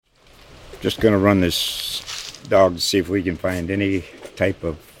Just going to run this dog to see if we can find any type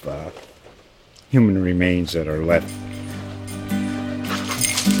of human remains that are left.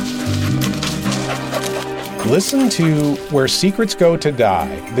 Listen to Where Secrets Go to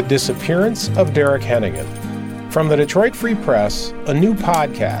Die, The Disappearance of Derek Hennigan. From the Detroit Free Press, a new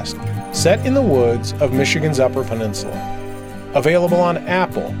podcast set in the woods of Michigan's Upper Peninsula. Available on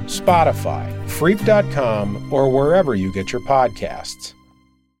Apple, Spotify, Freep.com, or wherever you get your podcasts.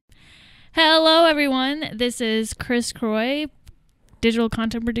 Hello, everyone. This is Chris Croy, digital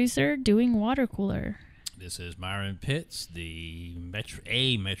content producer, doing Water Cooler. This is Myron Pitts, the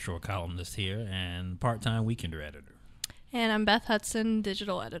Metro columnist here and part-time Weekender editor. And I'm Beth Hudson,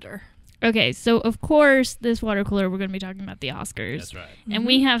 digital editor. Okay, so of course, this Water Cooler, we're going to be talking about the Oscars. That's right. And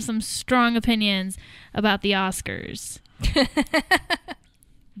we have some strong opinions about the Oscars.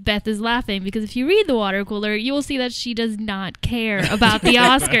 Beth is laughing because if you read the Water Cooler, you will see that she does not care about the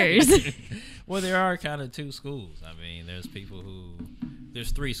Oscars. Well, there are kind of two schools. I mean, there's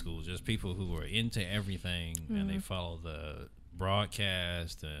three schools. There's people who are into everything and they follow the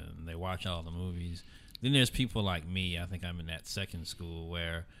broadcast and they watch all the movies. Then there's people like me. I think I'm in that second school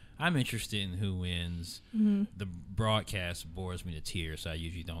where I'm interested in who wins. The broadcast bores me to tears, so I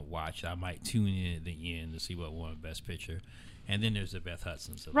usually don't watch. I might tune in at the end to see what won Best Picture. And then there's the Beth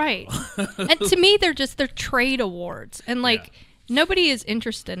Hudson's. Right. And to me, they're trade awards. And, nobody is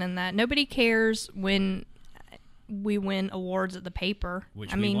interested in that. Nobody cares when we win awards at the paper. We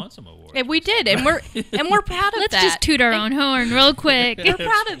won some awards. We did, and we're proud of Let's that. just toot our own horn real quick. We're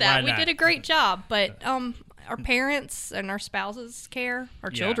proud of that. Why We did a great job, but our parents and our spouses care.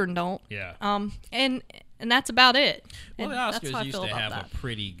 Our children don't. Yeah. And that's about it. Well, the And that's how Oscars I used feel to about have that. a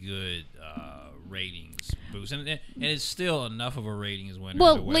pretty good ratings boost, and it's still enough of a ratings winner.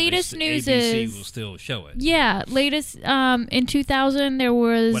 Well, to where latest news ABC is will still show it. Yeah, latest in 2000 there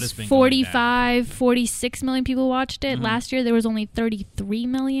was 46 million people watched it. Last year there was only 33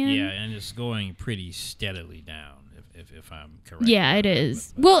 million. Yeah, and it's going pretty steadily down. If I'm correct. Yeah, it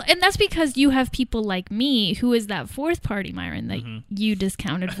is. Well, and that's because you have people like me, who is that fourth party, Myron, that you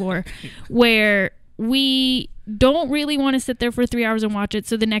discounted for, where we don't really want to sit there for 3 hours and watch it,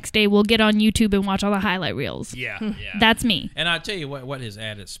 so the next day we'll get on YouTube and watch all the highlight reels. Yeah. That's me. And I'll tell you what has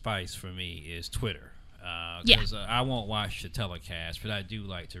added spice for me is Twitter. Yeah. I won't watch the telecast, but I do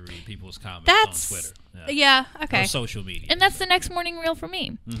like to read people's comments That's on Twitter. Yeah, okay. Or social media. And that's the next morning reel for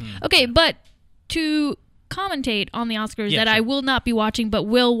me. Okay, but to commentate on the Oscars that I will not be watching but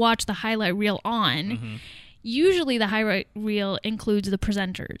will watch the highlight reel on, usually the highlight reel includes the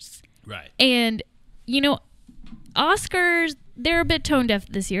presenters. Right. And, Oscars, they're a bit tone deaf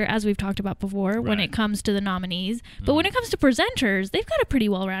this year, as we've talked about before, when it comes to the nominees. But when it comes to presenters, they've got a pretty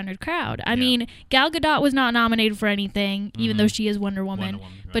well-rounded crowd. I mean, Gal Gadot was not nominated for anything, even though she is Wonder Woman,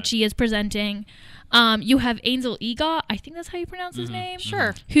 but she is presenting. You have Ansel Elgort, I think that's how you pronounce his name.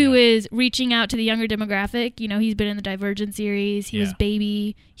 Sure. Who is reaching out to the younger demographic. He's been in the Divergent series. He was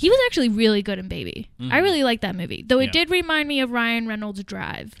Baby. He was actually really good in Baby. I really like that movie. Though it did remind me of Ryan Reynolds'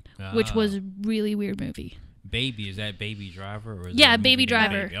 Drive, which was a really weird movie. Baby, is that Baby Driver? Or is yeah, that Baby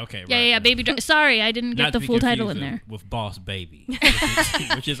Driver. Baby? Okay, right. Yeah, Baby Driver. Sorry, I didn't get the full title in there. With Boss Baby,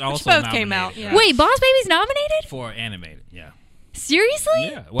 which is also both nominated. came out, yeah. Wait, Boss Baby's nominated? For animated, yeah.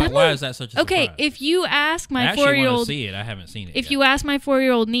 Seriously? Yeah. Why is that such a surprise? Okay, if you ask my I actually want 4-year-old... to see it. I haven't seen it If yet. you ask my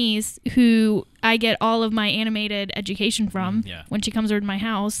 4-year-old niece, who I get all of my animated education from when she comes over to my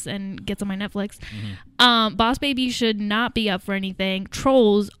house and gets on my Netflix, Boss Baby should not be up for anything.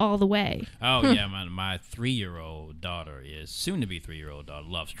 Trolls all the way. Oh, yeah. My 3-year-old daughter soon-to-be 3-year-old daughter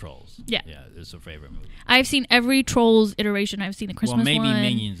loves Trolls. Yeah. Yeah, it's her favorite movie. I've seen every Trolls iteration. I've seen the Christmas one. Well, maybe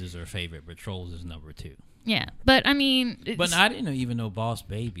Minions is her favorite, but Trolls is number 2. Yeah, but I mean... But I didn't even know Boss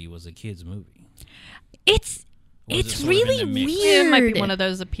Baby was a kid's movie. It's really weird. Yeah, it might be one of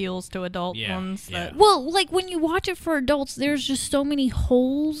those appeals to adult ones. That Well, like when you watch it for adults, there's just so many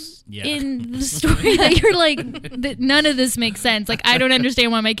holes in the story that you're like, none of this makes sense. Like, I don't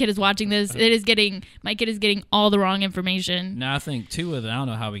understand why my kid is watching this. My kid is getting all the wrong information. Now, I think I don't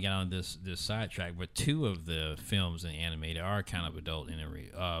know how we got on this sidetrack, but 2 of the films in animated are kind of adult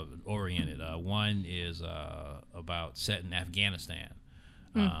oriented. One is about set in Afghanistan,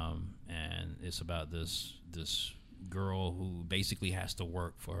 and it's about this girl who basically has to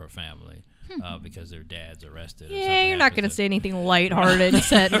work for her family because their dad's arrested. Yeah, you're not going to see anything lighthearted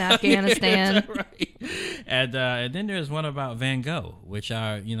set in Afghanistan. Right. And then there's one about Van Gogh, which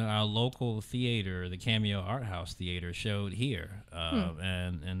our local theater, the Cameo Art House Theater, showed here,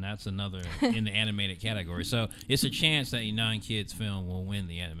 and that's another in the animated category. So it's a chance that a non-kids film will win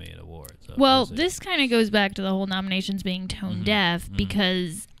the animated award. So well, this kind of goes back to the whole nominations being tone deaf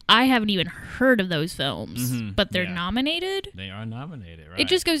because I haven't even heard of those films, Mhm. but they're Yeah. nominated. They are nominated, right? It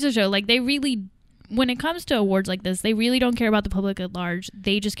just goes to show, like, they really, when it comes to awards like this, they really don't care about the public at large.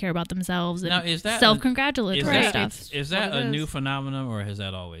 They just care about themselves and Now, is that self-congratulatory Right. stuff. Is that what it a new is. phenomenon, or has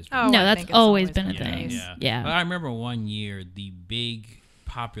that always been? Oh, No, I that's think it's always been a the thing. case. Yeah. I remember one year the big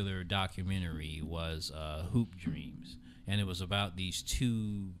popular documentary was Hoop Dreams, and it was about these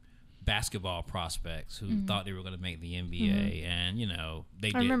two basketball prospects who Mm-hmm. thought they were going to make the NBA, and they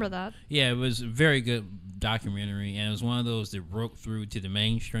I did. remember that. Yeah, it was a very good documentary, and it was one of those that broke through to the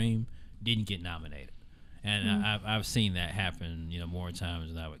mainstream, didn't get nominated, and I've seen that happen, more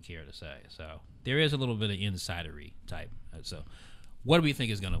times than I would care to say. So there is a little bit of insidery type. So, what do we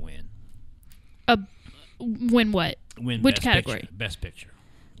think is going to win? Win what? Win Which Best category? Picture. Best Picture.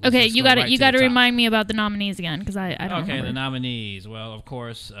 Okay, Let's you go got to right you to got to the top. remind me about the nominees again, because I don't Okay, remember. the nominees. Well, of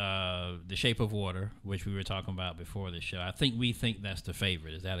course, The Shape of Water, which we were talking about before the show. I think we think that's the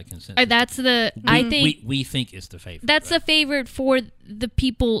favorite. Is that a consensus? That's the I think we think it's the favorite. that's the favorite for the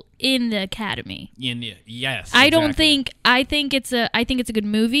people in the Academy. Yes. I don't exactly. think I think it's a good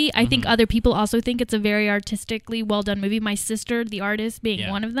movie. I think other people also think it's a very artistically well done movie. My sister, the artist, being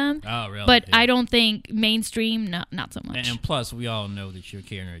Yeah. one of them. Oh, really? But Yeah. I don't think mainstream, not so much. And plus, we all know that you're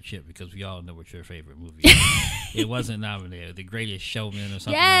carrying a chip because we all know what your favorite movie is. It wasn't nominated. The Greatest Showman or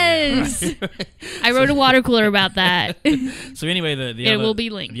something Yes. like that. I wrote a water cooler about that. So anyway, the It other, will be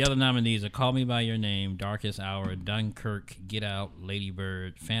linked. The other nominees are Call Me By Your Name, Darkest Hour, Dunkirk, Get Out, Lady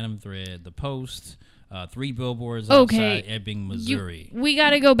Bird, Phantom Thread, The Post, 3 Billboards Okay. Outside Ebbing, Missouri. We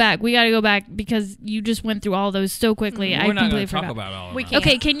got to go back. Because you just went through all those so quickly. I We're not completely going to talk forgot. about all of We them. can't.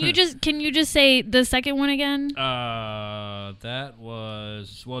 Okay, can you just say the second one again? That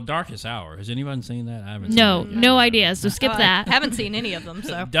was Darkest Hour. Has anyone seen that? I haven't. No, seen it. no idea. So skip Oh, that. I haven't seen any of them,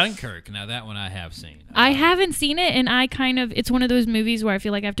 so. Dunkirk. Now that one I have seen. I haven't seen it, and it's one of those movies where I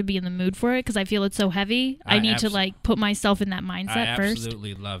feel like I have to be in the mood for it because I feel it's so heavy. I need to put myself in that mindset I first.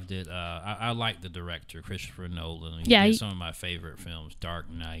 absolutely loved it. I like the director, Christopher Nolan. Yeah, He did he- some of my favorite films: Dark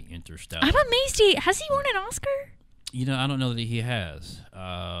Knight, Interstellar. I'm amazed has he won an Oscar? I don't know that he has.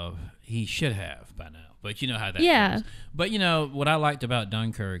 He should have by now. But you know how that Yeah. goes. But what I liked about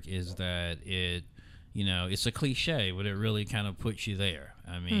Dunkirk is that it's a cliche, but it really kind of puts you there.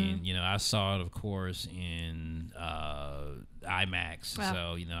 I mean, I saw it, of course, in IMAX. Wow.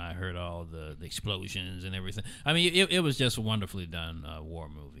 So, I heard all the explosions and everything. I mean, it was just a wonderfully done war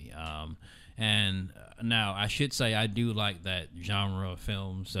movie. And now I should say I do like that genre of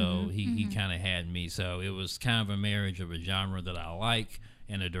film. So he kind of had me. So it was kind of a marriage of a genre that I like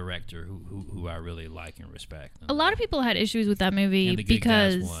and a director who I really like and respect. A lot of people had issues with that movie And the good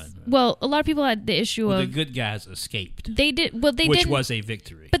guys because, won. well, a lot of people had the issue the of good guys escaped, they which didn't, was a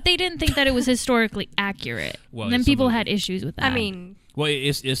victory. but they didn't think that it was historically accurate. Well, And then it's a people movie. had issues with that. I mean, Well,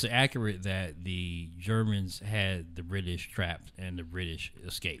 it's accurate that the Germans had the British trapped and the British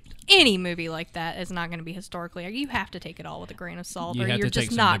escaped. any movie like that is not going to be historically. You have to take it all with a grain of salt, You or have you're to take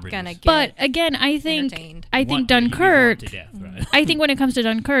just some not liberties. going to get but again, I think entertained. Dunkirk. To death, right? I think when it comes to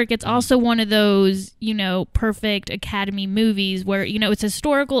Dunkirk, it's also one of those, perfect Academy movies where, it's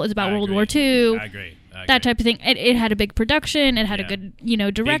historical, it's about I World agree. War II, I agree. that type of thing. It had a big production, it had a Yeah. good,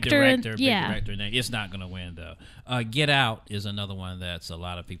 Big director. and, big yeah. director. Now, it's not going to win though. Get Out is another one that's a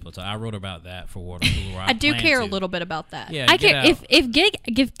lot of people. I wrote about that for Water Cooler. I do plan care to. a little bit about that. Yeah, I Get care Out.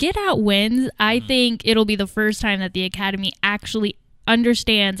 if Get Out wins, I think it'll be the first time that the Academy actually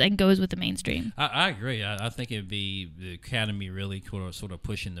understands and goes with the mainstream. I agree. I think it'd be the Academy really sort of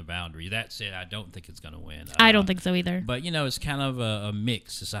pushing the boundary. That said, I don't think it's going to win. I don't think so either. But it's kind of a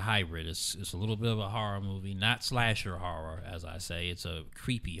mix. It's a hybrid. It's a little bit of a horror movie, not slasher horror, as I say. It's a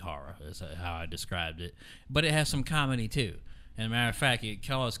creepy horror, is how I described it. But it has some comedy too. And matter of fact, it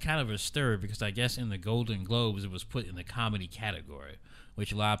caused kind of a stir because I guess in the Golden Globes it was put in the comedy category,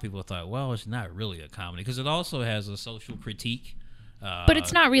 which a lot of people thought, well, it's not really a comedy because it also has a social critique. But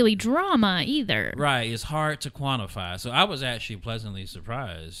it's not really drama either. Right, it's hard to quantify. So I was actually pleasantly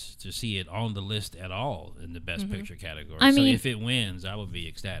surprised to see it on the list at all in the Best Picture category. I So mean- if it wins, I would be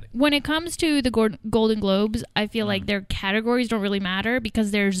ecstatic. When it comes to the Golden Globes, I feel like their categories don't really matter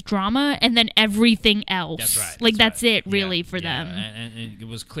because there's drama and then everything else. That's right. Like that's right. it really Yeah, for yeah. them. And it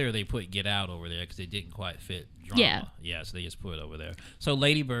was clear they put Get Out over there because they didn't quite fit drama. Yeah. Yeah, so they just put it over there. So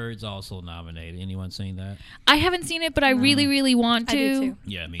Lady Bird's also nominated. Anyone seen that? I haven't seen it, but I really, really want to. I do too.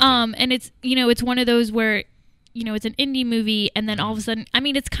 Yeah, me too. And it's it's one of those where it's an indie movie, and then all of a sudden, I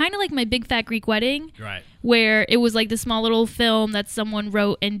mean, it's kind of like My Big Fat Greek Wedding, Right. where it was like this small little film that someone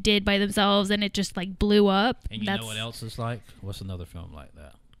wrote and did by themselves, and it just like blew up. And you know what else is like? What's another film like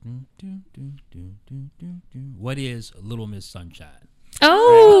that? What is Little Miss Sunshine?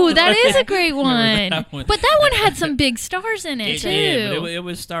 Oh, that is a great one. that one? But that one had some big stars in it, It too. did, but it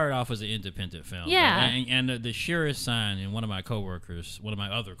was started off as an independent film. Yeah. And the surest sign, and one of my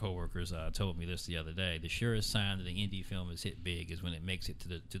other coworkers told me this the other day, the surest sign that an indie film is hit big is when it makes it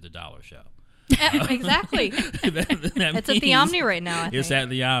to the dollar show. Exactly. That It's at the Omni right now, I think. It's at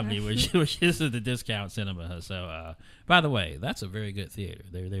the Omni, which is the discount cinema. So, by the way, that's a very good theater.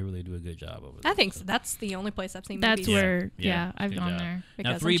 They really do a good job over there. I think so. That's the only place I've seen That's movies. where, Yeah, I've good gone job. there. Now,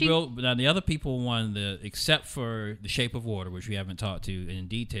 Because I'm cheap. Now the other people won except for The Shape of Water, which we haven't talked to in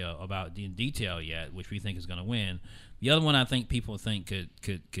detail yet, which we think is going to win. The other one I think people think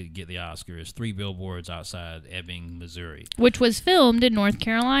could get the Oscar is 3 Billboards Outside Ebbing, Missouri. Which was filmed in North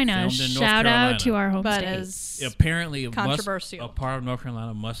Carolina. Filmed in North Shout Carolina. out to our home But state. as Apparently, controversial. a part of North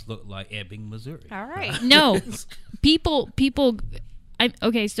Carolina must look like Ebbing, Missouri. All right. No, people.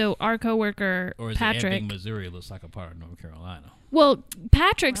 Okay, so our coworker Or is it Patrick. Ebbing, Missouri looks like a part of North Carolina? Well,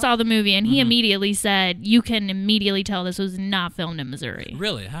 Patrick saw the movie and he immediately said, "You can immediately tell this was not filmed in Missouri."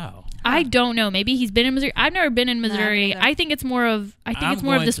 Really? How? I don't know. Maybe he's been in Missouri. I've never been in Missouri. neither. I think it's more of. I think I'm it's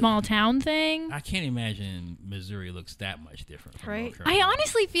more of going the to- small town thing. I can't imagine Missouri looks that much different from Right. North I Carolina.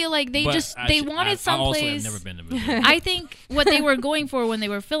 honestly feel like they But just I they should- wanted I also have someplace. never been to Missouri. I think what they were going for when they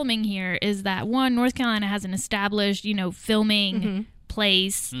were filming here is that one, North Carolina has an established, filming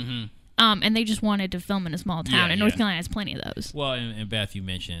place, and they just wanted to film in a small town, Yeah, and North yeah. Carolina has plenty of those. Well, and Beth, you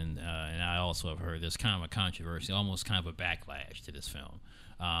mentioned, and I also have heard there's kind of a controversy, almost kind of a backlash to this film.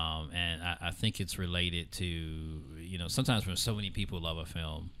 And I think it's related to, sometimes when so many people love a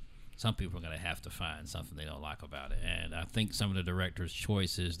film, some people are going to have to find something they don't like about it. And I think some of the director's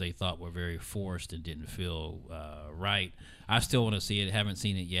choices they thought were very forced and didn't feel right. I still want to see it. Haven't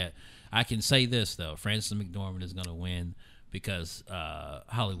seen it yet. I can say this, though. Frances McDormand is going to win because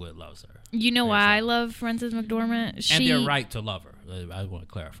Hollywood loves her. You know why I love Frances McDormand? And they're right to love her. I want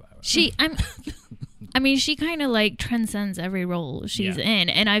to clarify. Right? She kind of like transcends every role she's Yeah. in,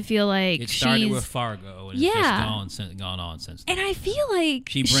 and I feel like It started she's with Fargo, and Yeah. it's just gone on since then. and I feel like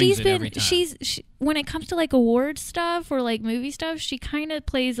She brings she's it been every time. she when it comes to like award stuff or like movie stuff, she kind of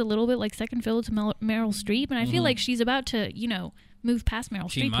plays a little bit like second fiddle to Meryl Streep, and I feel like she's about to move past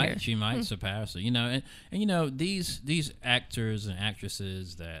Meryl She Streep might here. she might surpass her. And these actors and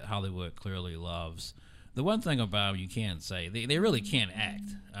actresses that Hollywood clearly loves. The one thing about them you can't say they really can't act.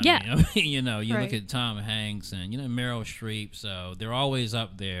 I mean, you look Right. at Tom Hanks and Meryl Streep, so they're always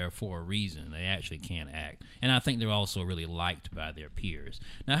up there for a reason. They actually can't act, and I think they're also really liked by their peers.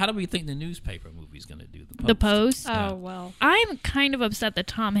 Now, how do we think the newspaper movie's going to do? The Post. Oh, well. I'm kind of upset that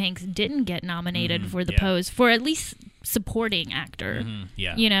Tom Hanks didn't get nominated for The yeah. Post for at least supporting actor.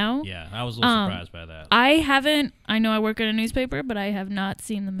 Yeah, Yeah, I was a little surprised by that. I know I work at a newspaper, but I have not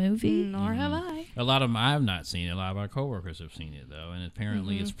seen the movie. Nor have I. A lot of them I have not seen it. A lot of our coworkers have seen it, though, and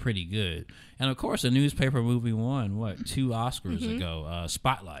apparently it's pretty good. And, of course, a newspaper movie won, 2 Oscars ago?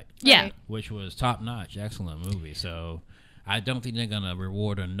 Spotlight, Yeah. Right. which was top-notch, excellent movie. So I don't think they're going to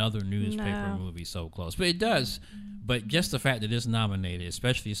reward another newspaper No. movie so close. But it does. But just the fact that it's nominated,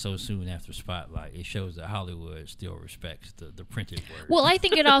 especially so soon after Spotlight, it shows that Hollywood still respects the printed word. Well, I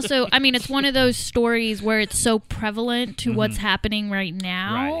think it also, it's one of those stories where it's so prevalent to what's happening right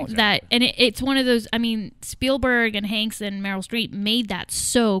now Right, exactly. that, and it's one of those, Spielberg and Hanks and Meryl Streep made that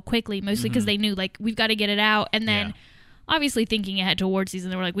so quickly, mostly because they knew, like, we've got to get it out. And then, Yeah. obviously thinking ahead to award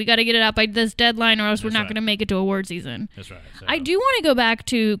season, they were like, we got to get it out by this deadline or else we're That's not right. going to make it to award season. That's right. So, I do want to go back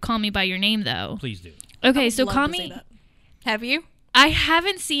to Call Me By Your Name, though. Please do. Okay, so Love Call to see Me, that. Have you? I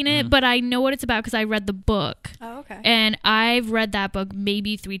haven't seen it, but I know what it's about because I read the book. Oh, okay. And I've read that book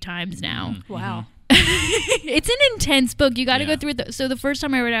maybe 3 times now. Wow. It's an intense book. You got to Yeah. go through it. So the first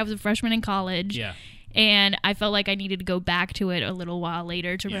time I read it, I was a freshman in college. Yeah. And I felt like I needed to go back to it a little while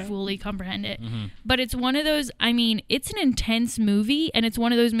later to Yeah. fully comprehend it. But it's one of those, it's an intense movie. And it's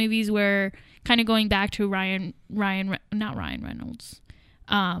one of those movies where, kind of going back to Ryan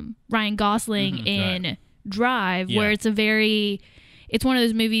Gosling in Drive, Yeah. where it's one of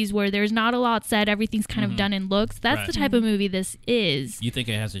those movies where there's not a lot said. Everything's kind of done in looks. That's Right. the type of movie this is. You think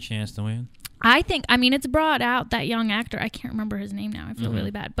it has a chance to win? I think, it's brought out that young actor. I can't remember his name now. I feel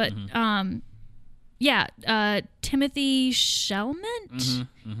really bad. But, Timothy Chalamet.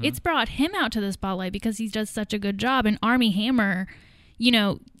 It's brought him out to the spotlight because he does such a good job. And Armie Hammer,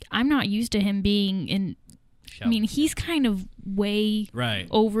 I'm not used to him being in. He's kind of way Right.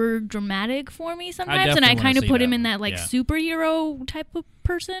 over dramatic for me sometimes, and definitely I wanna kind of see put that him in one. that like Yeah. superhero type of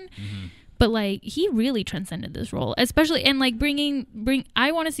person. But like he really transcended this role, especially and like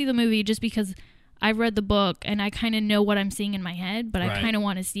I want to see the movie just because I've read the book and I kind of know what I'm seeing in my head, but I Right. kind of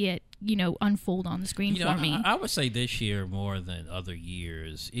want to see it unfold on the screen for me. I would say this year more than other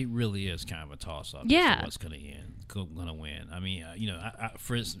years, it really is kind of a toss-up. Yeah. As to what's going to win. I mean,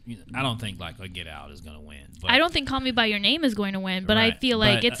 for instance, I don't think like a Get Out is going to win. But I don't think Call Me by Your Name is going to win, but I Right. feel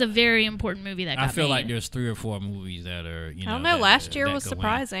like But, it's a very important movie that got I feel like made. there's 3 or 4 movies that are, I don't know, last year was could win.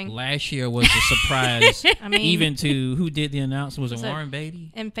 surprising. Last year was a surprise. I mean, even to who did the announcement? Was Was it it- Warren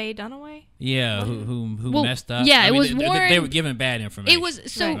Beatty? and Faye Dunaway. Yeah, who Well, messed up? yeah, I it mean, was they Warren- were giving bad information. It was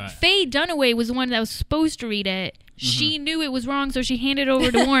so Right. Faye Dunaway was the one that was supposed to read it. She knew it was wrong, so she handed it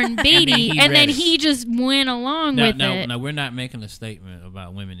over to Warren Beatty, he and read then it. he just went along with it. No, we're not making a statement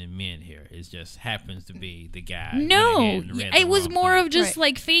about women and men here. It just happens to be the guy. No, went ahead and read the it was wrong more thing. of just Right.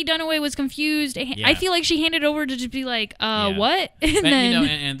 like Faye Dunaway was confused. I Yeah. feel like she handed over to just be like, Yeah. what? And But, then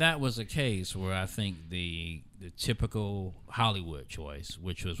and that was a case where I think the typical Hollywood choice,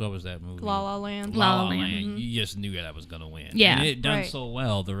 which was, what was that movie? La La Land. La La Land. You just knew that was going to win. Yeah. And it done Right. so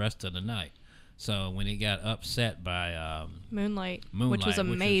well the rest of the night. So when it got upset by Moonlight, Moonlight, which was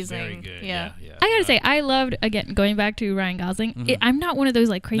amazing. very good. Yeah. Yeah. I gotta say, I loved, again, going back to Ryan Gosling. I'm not one of those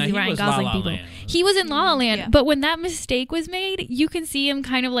like crazy No, he Ryan was La Gosling La people. Land. He was in La La Land, Yeah. but when that mistake was made, you can see him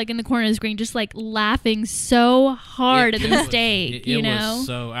kind of like in the corner of the screen, just like laughing so hard at the It was- mistake. it you know, was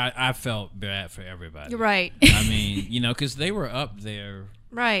so I felt bad for everybody. You're right. I mean, because they were up there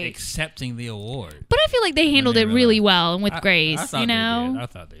Right. accepting the award. but I feel like they handled they it really realized- well and with I grace. thought You they know, did. I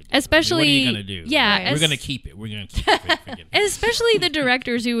thought they did. Especially- what are you gonna do? yeah, Right. we're es- gonna keep it. We're gonna keep it. Forget it. especially the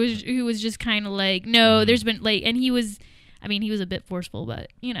directors who was just kind of like, no, there's been like, and he was a bit forceful,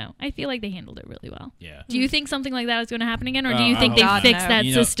 but I feel like they handled it really well. Yeah. Do you think something like that is going to happen again, or do Uh, you I think they hope fixed not. that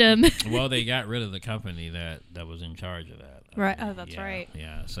You know- system? Well, they got rid of the company that was in charge of that. Right. Oh, that's yeah, right.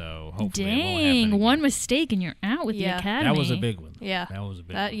 Yeah. So hopefully it won't happen Dang, again. one mistake and you're out with the Yeah. academy. That was a big one. Yeah. That was a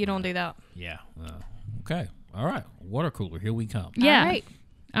big. That one. you don't do that. Yeah. Okay. All right. Water cooler. Here we come. Yeah. All right.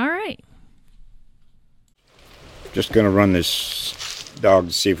 All right. Just going to run this dog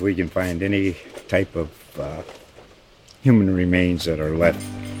to see if we can find any type of human remains that are left.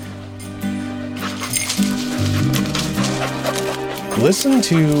 Listen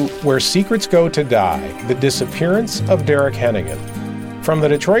to Where Secrets Go to Die, The Disappearance of Derek Hennigan. From the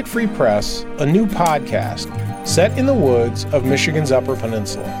Detroit Free Press, a new podcast set in the woods of Michigan's Upper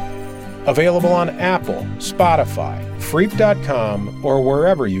Peninsula. Available on Apple, Spotify, Freep.com, or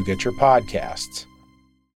wherever you get your podcasts.